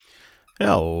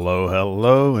Hello,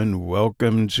 hello, and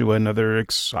welcome to another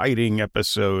exciting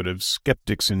episode of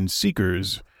Skeptics and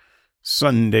Seekers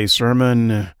Sunday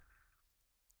Sermon,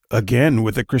 again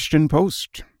with the Christian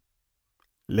Post.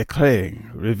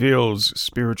 Lecrae reveals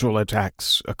spiritual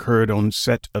attacks occurred on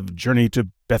set of Journey to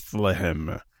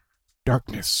Bethlehem.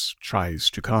 Darkness tries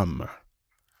to come.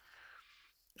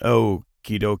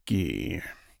 Okie dokie.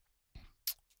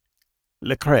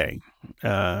 Lecrae,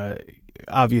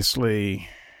 obviously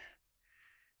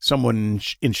someone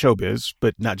in showbiz,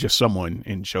 but not just someone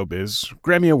in showbiz.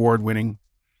 Grammy Award winning.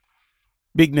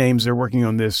 Big names are working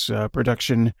on this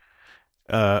production,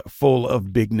 full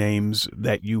of big names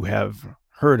that you have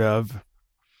heard of.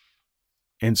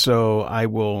 And so I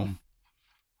will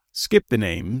skip the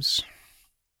names.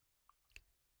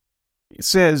 It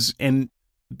says, and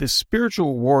the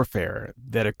spiritual warfare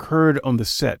that occurred on the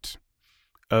set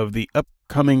of the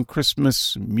upcoming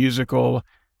Christmas musical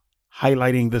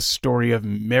highlighting the story of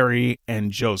Mary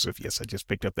and Joseph. Yes, I just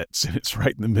picked up that sentence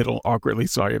right in the middle, awkwardly.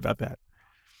 Sorry about that.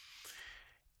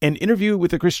 An interview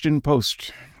with the Christian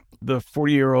Post, the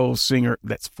 43-year-old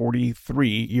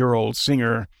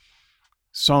singer,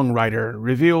 songwriter,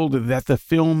 revealed that the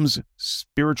film's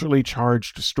spiritually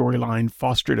charged storyline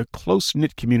fostered a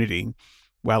close-knit community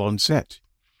while on set.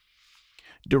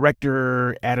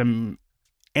 Director Adam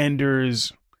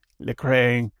Anders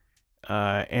Lecrae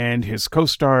and his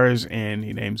co-stars, and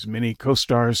he names many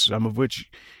co-stars, some of which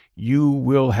you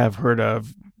will have heard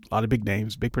of, a lot of big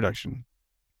names, big production,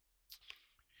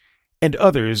 and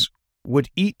others would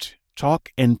eat,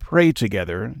 talk, and pray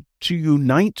together to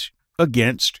unite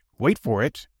against, wait for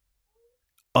it,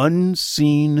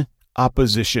 unseen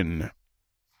opposition.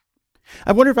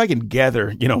 I wonder if I can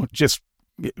gather, just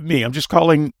me, I'm just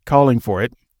calling for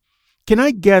it. Can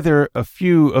I gather a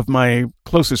few of my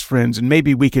closest friends and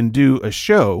maybe we can do a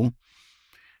show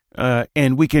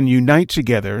and we can unite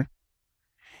together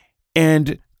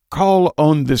and call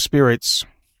on the spirits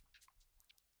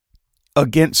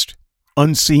against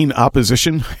unseen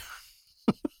opposition?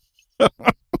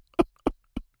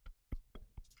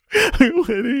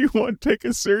 Anyone take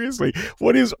us seriously?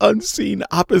 What is unseen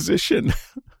opposition?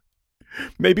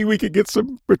 Maybe we could get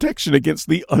some protection against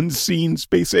the unseen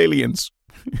space aliens.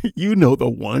 You know, the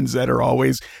ones that are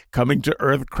always coming to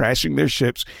Earth, crashing their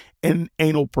ships, and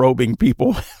anal probing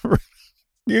people.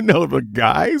 You know the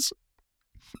guys.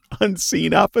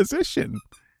 Unseen opposition.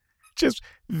 Just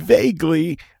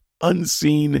vaguely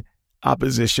unseen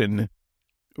opposition.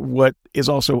 What is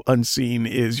also unseen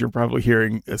is you're probably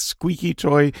hearing a squeaky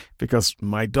toy because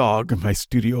my dog, my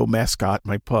studio mascot,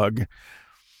 my pug,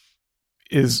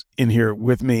 is in here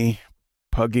with me,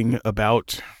 pugging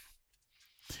about.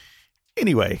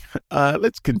 Anyway,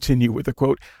 let's continue with the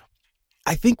quote.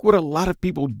 I think what a lot of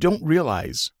people don't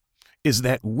realize is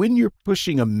that when you're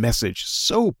pushing a message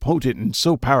so potent and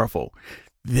so powerful,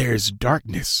 there's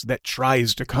darkness that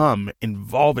tries to come,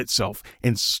 involve itself,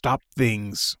 and stop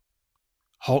things,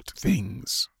 halt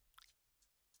things,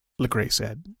 Lecrae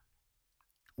said.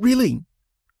 Really?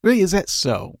 Really, is that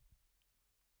so?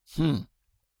 And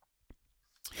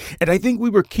I think we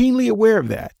were keenly aware of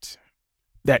that.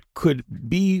 That could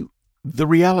be the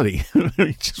reality. Let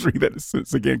me just read that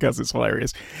sentence again because it's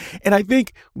hilarious. And I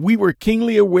think we were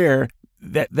keenly aware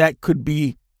that that could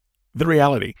be the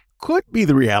reality. Could be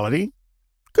the reality.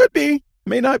 Could be.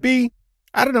 May not be.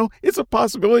 I don't know. It's a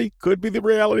possibility. Could be the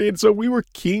reality. And so we were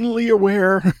keenly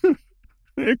aware.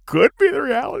 It could be the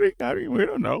reality. I mean, we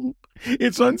don't know.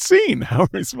 It's unseen. How are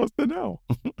we supposed to know?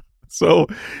 So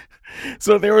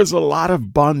there was a lot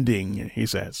of bonding, he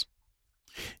says.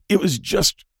 It was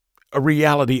just a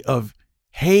reality of,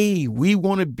 hey, we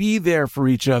want to be there for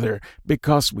each other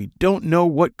because we don't know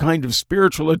what kind of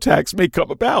spiritual attacks may come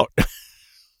about.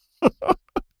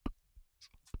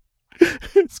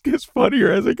 It gets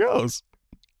funnier as it goes.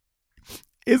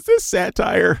 Is this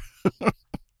satire?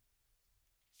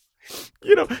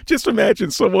 Just imagine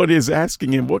someone is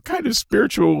asking him, what kind of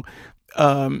spiritual,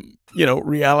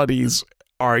 realities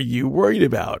are you worried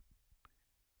about?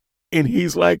 And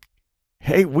he's like,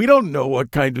 hey, we don't know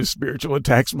what kind of spiritual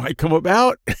attacks might come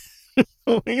about.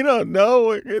 We don't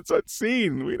know. It's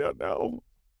unseen. We don't know.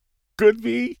 Could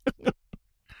be.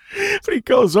 But he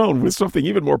goes on with something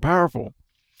even more powerful.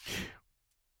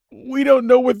 We don't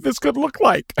know what this could look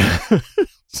like.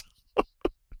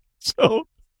 So,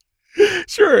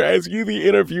 sure, as you, the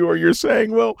interviewer, you're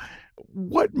saying, well,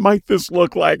 what might this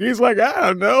look like? He's like, I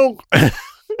don't know.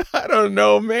 I don't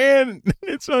know, man.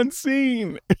 It's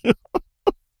unseen.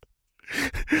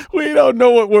 We don't know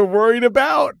what we're worried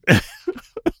about.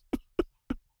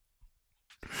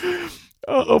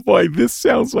 Oh boy, this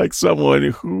sounds like someone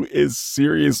who is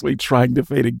seriously trying to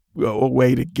find a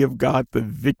way to give God the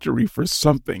victory for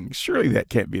something. Surely that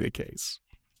can't be the case.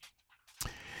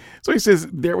 So he says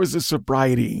there was a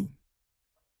sobriety,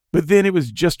 but then it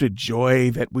was just a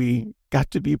joy that we got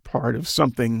to be part of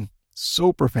something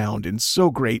so profound and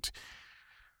so great.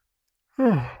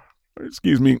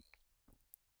 Excuse me.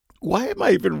 Why am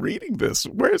I even reading this?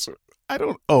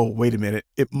 Oh, wait a minute.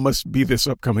 It must be this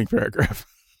upcoming paragraph.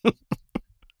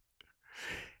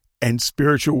 And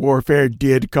spiritual warfare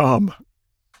did come.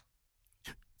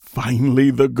 Finally,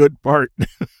 the good part.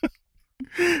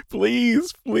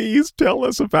 Please tell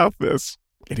us about this.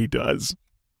 And he does.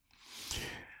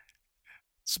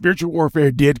 Spiritual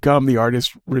warfare did come. The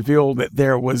artist revealed that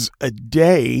there was a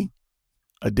day,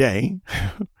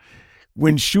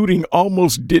 when shooting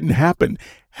almost didn't happen.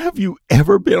 Have you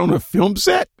ever been on a film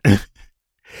set?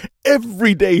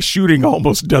 Every day shooting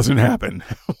almost doesn't happen.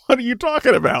 What are you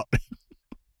talking about?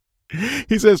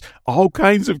 He says all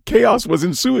kinds of chaos was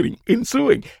ensuing.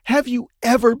 Have you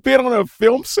ever been on a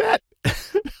film set?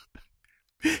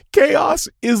 Chaos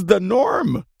is the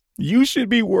norm. You should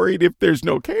be worried if there's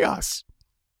no chaos.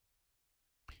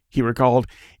 He recalled,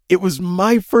 it was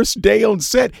my first day on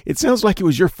set. It sounds like it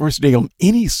was your first day on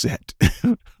any set.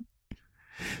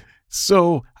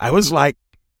 So I was like,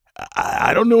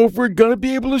 I don't know if we're going to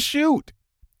be able to shoot.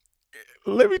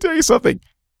 Let me tell you something.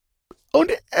 On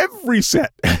every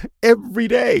set, every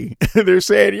day, they're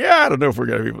saying, I don't know if we're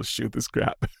going to be able to shoot this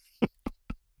crap.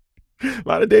 A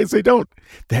lot of days they don't.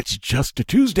 That's just a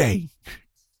Tuesday.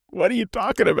 What are you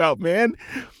talking about, man?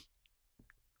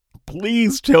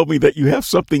 Please tell me that you have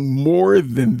something more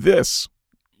than this,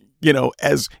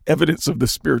 as evidence of the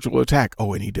spiritual attack.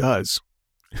 Oh, and he does.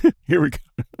 Here we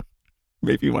go.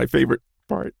 Maybe my favorite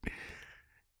part.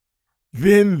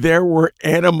 Then there were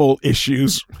animal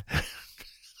issues.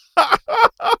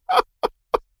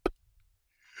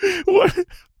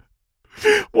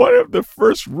 One of the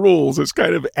first rules is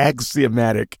kind of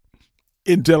axiomatic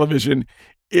in television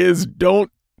is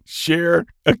don't share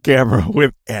a camera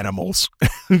with animals.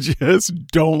 Just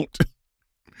don't.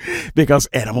 Because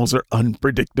animals are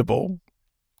unpredictable.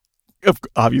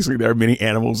 Obviously, there are many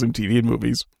animals in TV and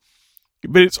movies.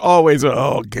 But it's always,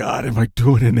 oh God, am I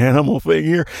doing an animal thing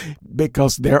here?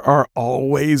 Because there are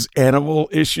always animal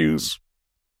issues.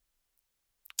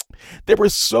 There were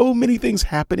so many things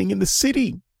happening in the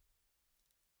city.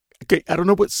 Okay, I don't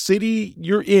know what city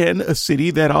you're in, a city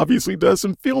that obviously does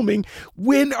some filming.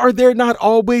 When are there not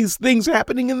always things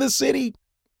happening in the city?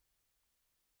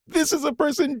 This is a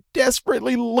person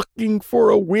desperately looking for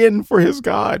a win for his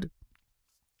God.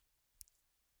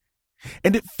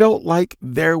 And it felt like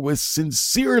there was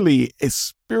sincerely a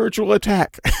spiritual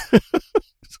attack.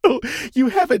 So you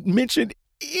haven't mentioned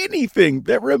anything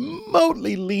that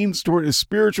remotely leans toward a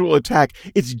spiritual attack.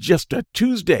 It's just a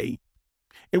Tuesday.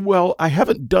 And well, I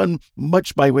haven't done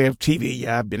much by way of TV.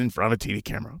 Yeah, I've been in front of a TV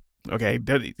camera. Okay,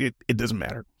 it doesn't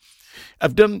matter.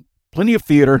 I've done plenty of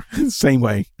theater, same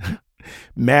way.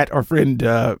 Matt, our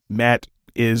friend Matt,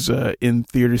 is in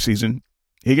theater season.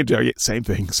 He can tell you, same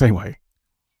thing, same way.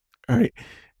 All right.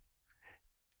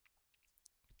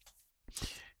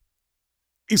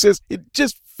 He says, it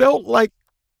just felt like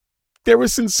there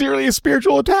was sincerely a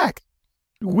spiritual attack.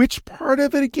 Which part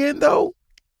of it again, though?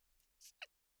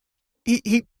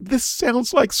 This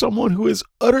sounds like someone who is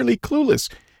utterly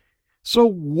clueless. So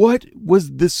what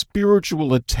was the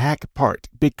spiritual attack part?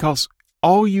 Because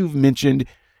all you've mentioned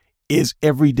is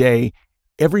every day,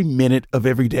 every minute of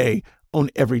every day on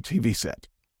every TV set,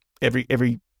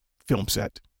 every film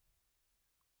set.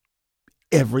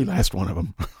 Every last one of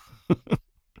them.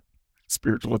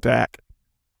 Spiritual attack.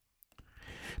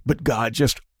 But God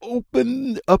just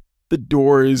opened up the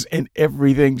doors and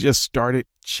everything just started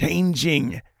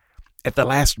changing at the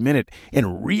last minute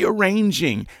and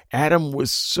rearranging. Adam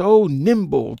was so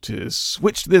nimble to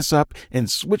switch this up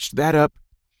and switch that up,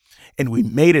 and we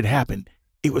made it happen.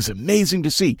 It was amazing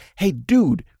to see. Hey,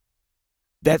 dude,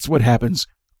 that's what happens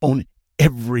on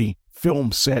every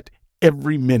film set,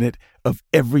 every minute of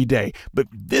every day. But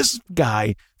this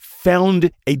guy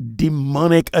found a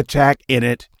demonic attack in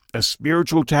it, a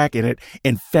spiritual attack in it,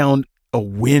 and found a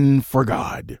win for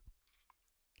God.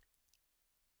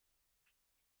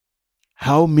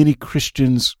 How many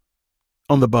Christians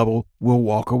on the bubble will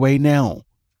walk away now?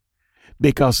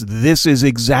 Because this is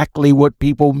exactly what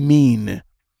people mean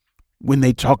when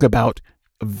they talk about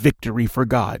victory for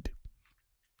God.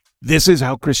 This is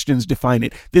how Christians define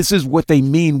it. This is what they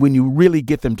mean when you really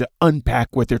get them to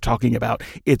unpack what they're talking about.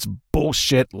 It's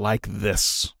bullshit like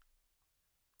this.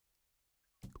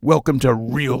 Welcome to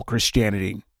real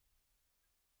Christianity.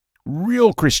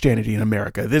 Real Christianity in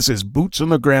America. This is boots on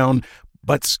the ground,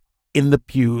 butts in the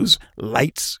pews,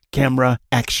 lights, camera,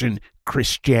 action,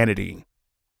 Christianity.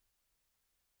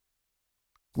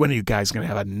 When are you guys going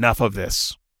to have enough of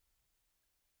this?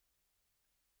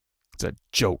 It's a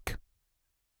joke.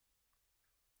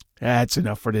 That's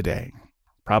enough for today.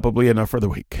 Probably enough for the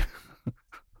week.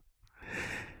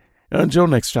 Until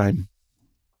next time,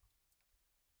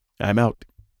 I'm out.